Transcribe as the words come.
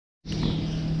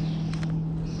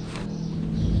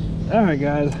All right,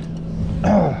 guys.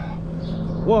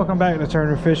 Welcome back to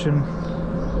Turner Fishing.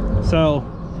 So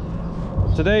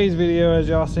today's video, as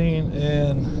y'all seen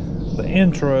in the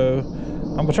intro,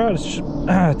 I'm gonna try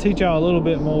to teach y'all a little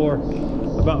bit more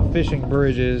about fishing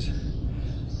bridges,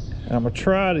 and I'm gonna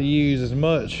try to use as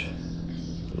much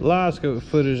Livescope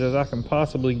footage as I can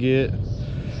possibly get.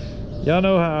 Y'all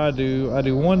know how I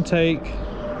do one take.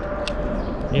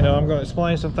 You know, I'm gonna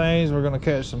explain some things, we're gonna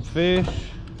catch some fish,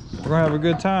 we're gonna have a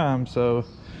good time. So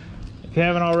if you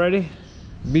haven't already,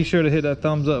 be sure to hit that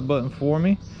thumbs up button for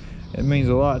me. It means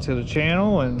a lot to the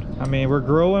channel, and I mean, we're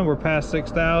growing. We're past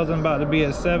 6,000, about to be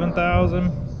at 7,000,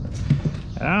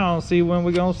 and I don't see when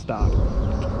we're gonna stop.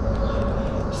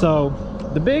 So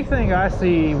the big thing I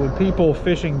see with people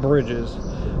fishing bridges,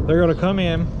 they're gonna come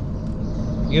in,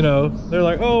 you know, they're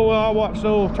like, oh well, I watched the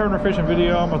old Turner fishing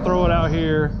video, I'm gonna throw it out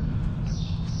here.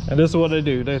 And this is what they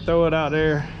do, they throw it out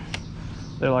there.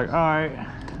 They're like, all right,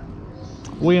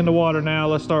 we in the water now,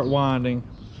 let's start winding.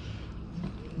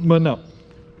 But no,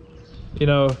 you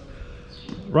know,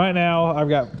 right now I've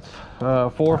got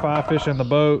 4 or 5 fish in the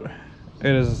boat. It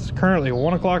is currently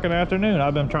 1 o'clock in the afternoon.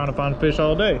 I've been trying to find fish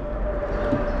all day.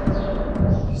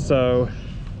 So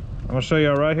I'm gonna show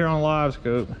y'all right here on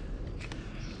Livescope.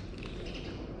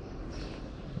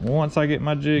 Once I get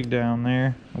my jig down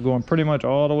there, I'm going pretty much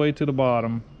all the way to the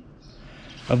bottom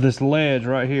of this ledge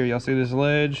right here. Y'all see this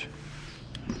ledge?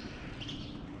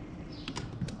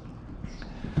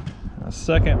 In a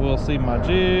second we'll see my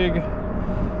jig.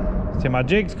 See, my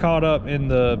jig's caught up in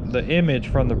the image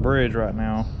from the bridge right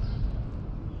now.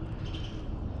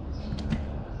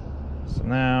 So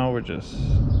now we're just,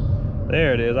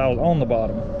 there it is, I was on the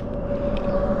bottom.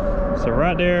 So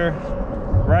right there,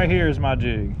 right here is my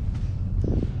jig.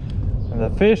 And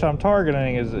the fish I'm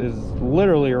targeting is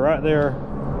literally right there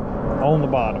on the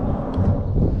bottom.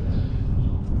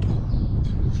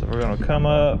 So we're gonna come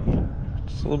up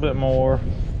just a little bit more.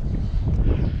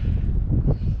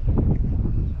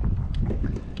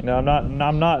 You know,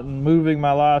 I'm not moving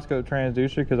my Livescope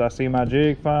transducer because I see my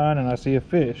jig fine and I see a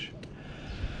fish.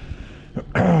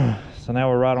 So now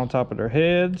we're right on top of their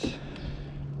heads.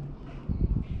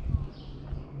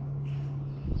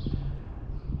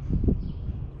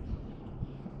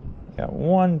 Got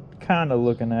one kind of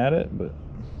looking at it, but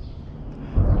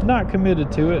not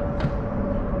committed to it.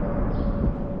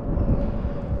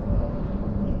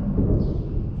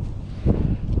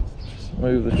 Just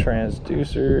move the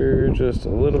transducer just a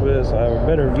little bit so I have a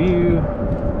better view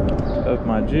of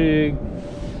my jig.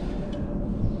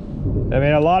 I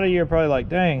mean, a lot of you are probably like,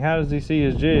 dang, how does he see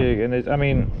his jig? And I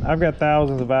mean, I've got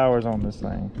thousands of hours on this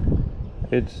thing.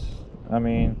 I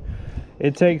mean,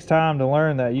 it takes time to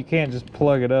learn that. You can't just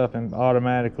plug it up and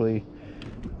automatically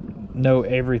know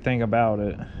everything about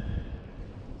it.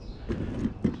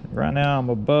 Right now I'm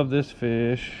above this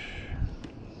fish.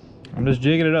 I'm just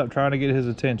jigging it up, trying to get his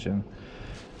attention.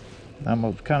 I'm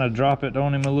gonna kind of drop it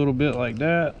on him a little bit like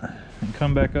that and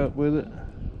come back up with it.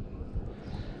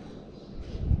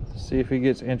 See if he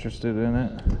gets interested in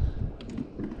it.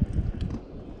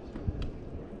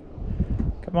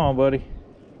 Come on, buddy.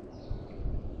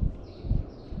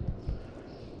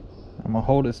 I'm gonna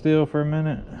hold it still for a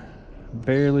minute,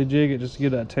 barely jig it just to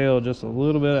give that tail just a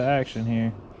little bit of action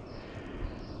here.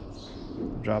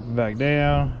 Drop it back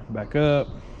down, back up.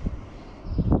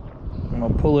 I'm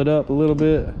gonna pull it up a little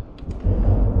bit,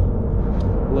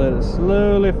 let it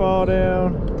slowly fall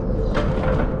down.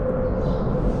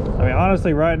 I mean,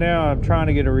 honestly, right now I'm trying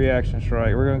to get a reaction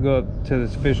strike. We're gonna go up to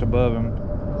this fish above him,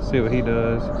 see what he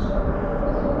does,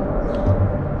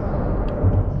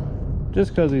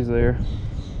 just because he's there.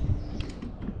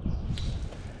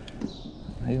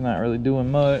 He's not really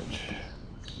doing much.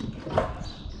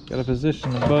 Got to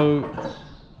position the boat.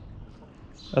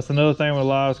 That's another thing with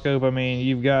Livescope. I mean,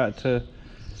 you've got to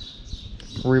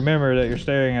remember that you're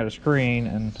staring at a screen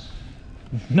and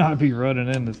not be running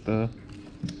into stuff.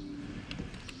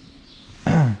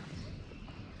 I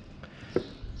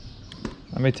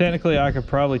mean, technically I could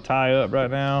probably tie up right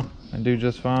now and do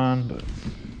just fine, but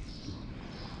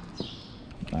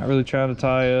not really trying to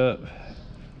tie up.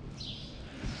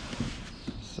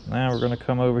 Now we're going to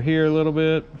come over here a little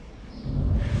bit.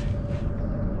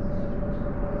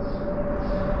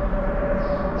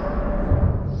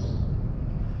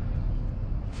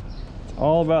 It's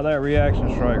all about that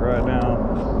reaction strike right now.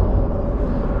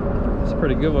 It's a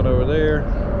pretty good one over there.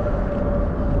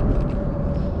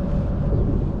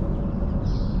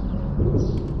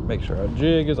 Make sure our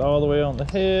jig is all the way on the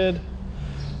head.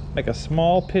 Make a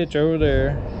small pitch over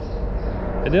there.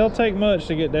 It don't take much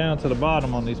to get down to the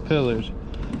bottom on these pillars.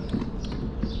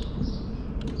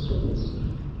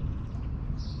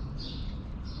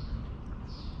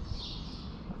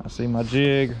 see my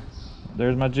jig.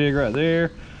 There's my jig right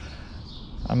there.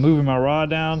 I'm moving my rod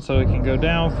down so it can go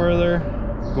down further.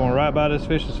 Going right by this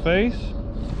fish's face.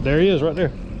 There he is right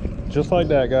there. Just like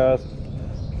that, guys.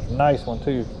 Nice one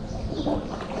too.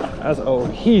 That's an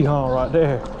old hee-haw right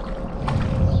there.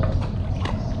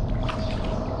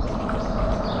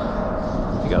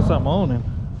 He got something on him.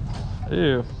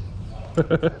 Ew.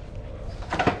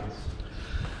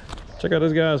 Check out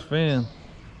this guy's fin.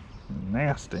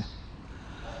 Nasty.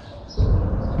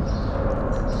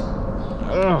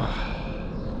 Oh.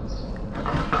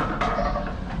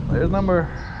 There's number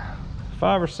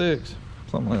 5 or 6,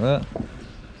 something like that.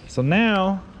 So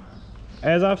now,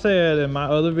 as I've said in my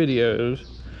other videos,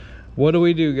 what do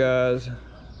we do, guys?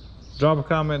 Drop a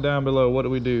comment down below. What do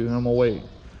we do? I'm gonna wait.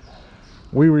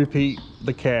 We repeat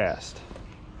the cast.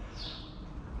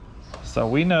 So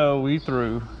we know we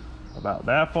threw about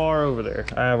that far over there.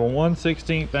 I have a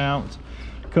 1/16 ounce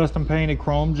custom painted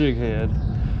chrome jig head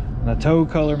and a toad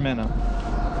color minnow.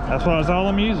 That's all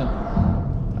I'm using.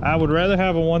 I would rather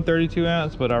have a 1/32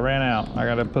 ounce, but I ran out. I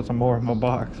gotta put some more in my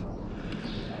box.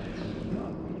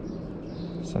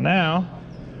 So now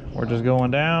we're just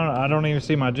going down. I don't even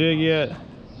see my jig yet,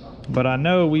 but I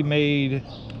know we made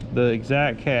the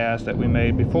exact cast that we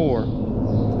made before.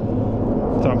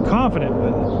 So I'm confident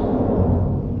with it.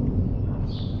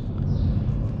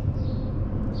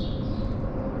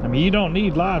 I mean, you don't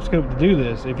need Livescope to do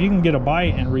this. If you can get a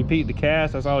bite and repeat the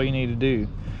cast, that's all you need to do.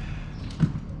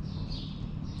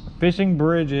 Fishing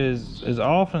bridges is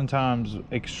oftentimes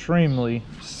extremely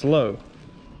slow.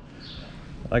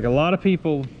 Like, a lot of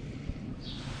people,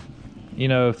 you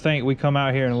know, think we come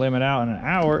out here and limit out in an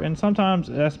hour, and sometimes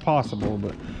that's possible,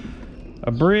 but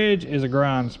a bridge is a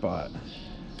grind spot.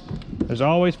 There's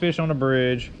always fish on a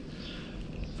bridge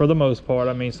for the most part.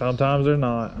 I mean, sometimes they're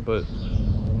not, but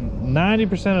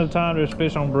 90% of the time there's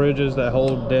fish on bridges that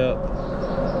hold depth.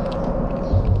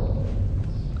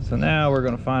 So now we're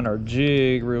gonna find our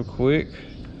jig real quick,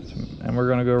 and we're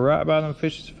gonna go right by them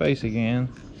fish's face again.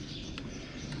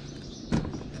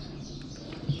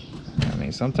 I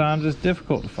mean, sometimes it's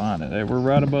difficult to find it. We're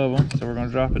right above them, so we're gonna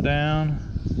drop it down.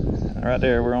 And right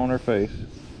there, we're on their face.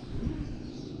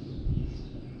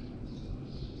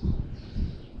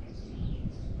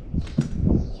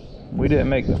 We didn't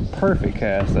make the perfect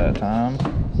cast that time.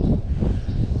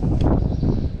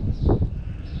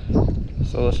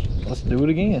 So let's do it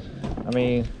again. I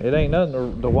mean, it ain't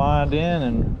nothing to wind in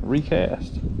and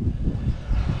recast.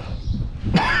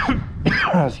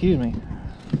 Excuse me.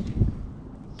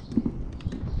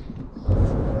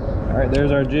 All right,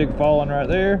 there's our jig falling right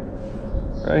there.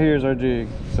 Right here's our jig.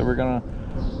 So we're gonna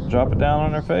drop it down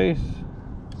on their face,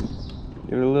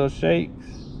 give it a little shake,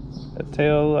 a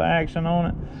tail action on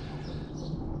it.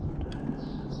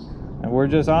 And we're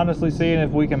just honestly seeing if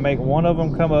we can make one of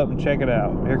them come up and check it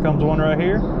out. Here comes one right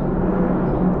here.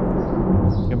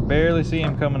 You can barely see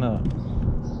him coming up.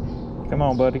 Come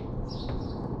on, buddy.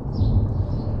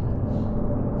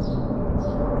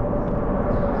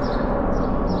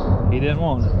 He didn't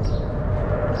want it.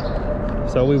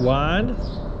 So we wind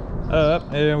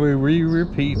up and we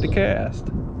repeat the cast.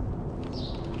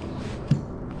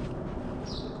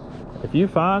 If you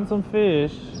find some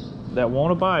fish that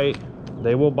want to bite,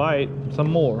 they will bite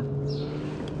some more.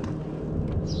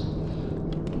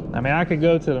 I mean, I could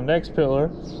go to the next pillar,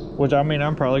 which I mean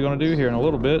I'm probably going to do here in a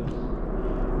little bit,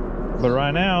 but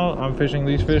right now I'm fishing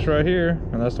these fish right here,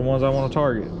 and that's the ones I want to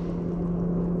target.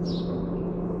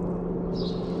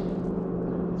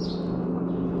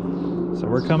 So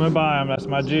we're coming by them. That's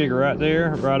my jig right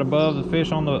there, right above the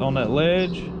fish on that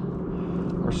ledge.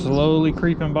 We're slowly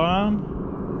creeping by them.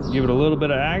 Give it a little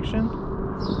bit of action.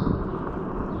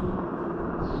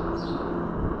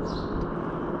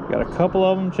 Got a couple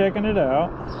of them checking it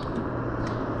out.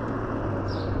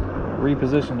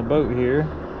 Reposition the boat here.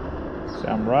 See,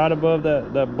 I'm right above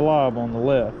that blob on the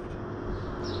left.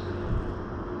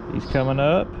 He's coming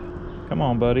up. Come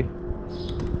on, buddy.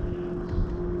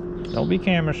 Don't be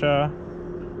camera shy.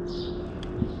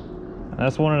 And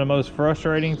that's one of the most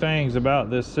frustrating things about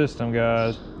this system,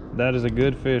 guys. That is a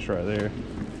good fish right there.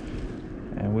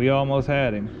 And we almost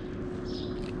had him.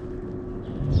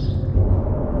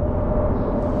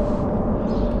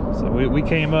 We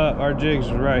came up, our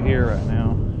jig's right here right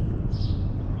now.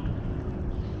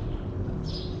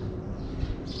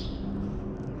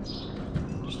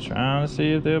 Just trying to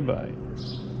see if they'll bite.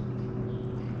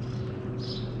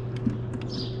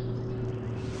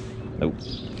 Nope.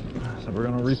 So we're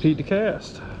gonna repeat the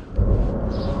cast.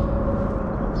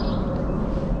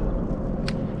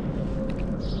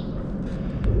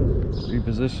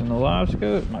 Reposition the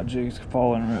Livescope. My jig's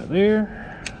falling right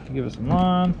there. Give it some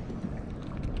line.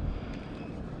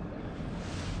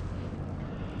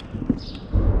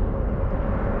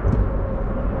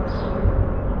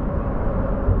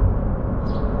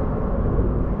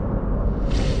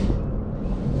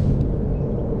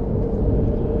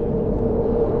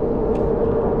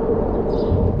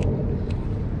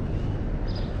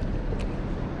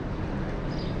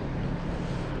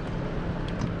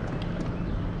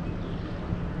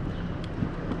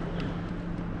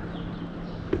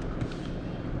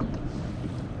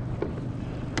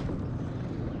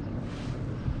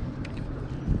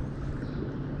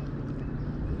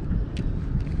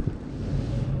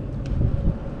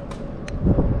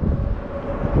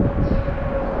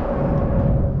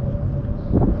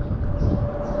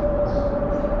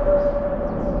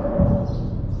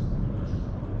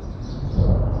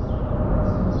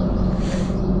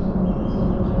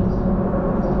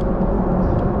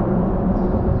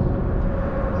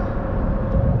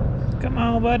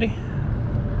 buddy?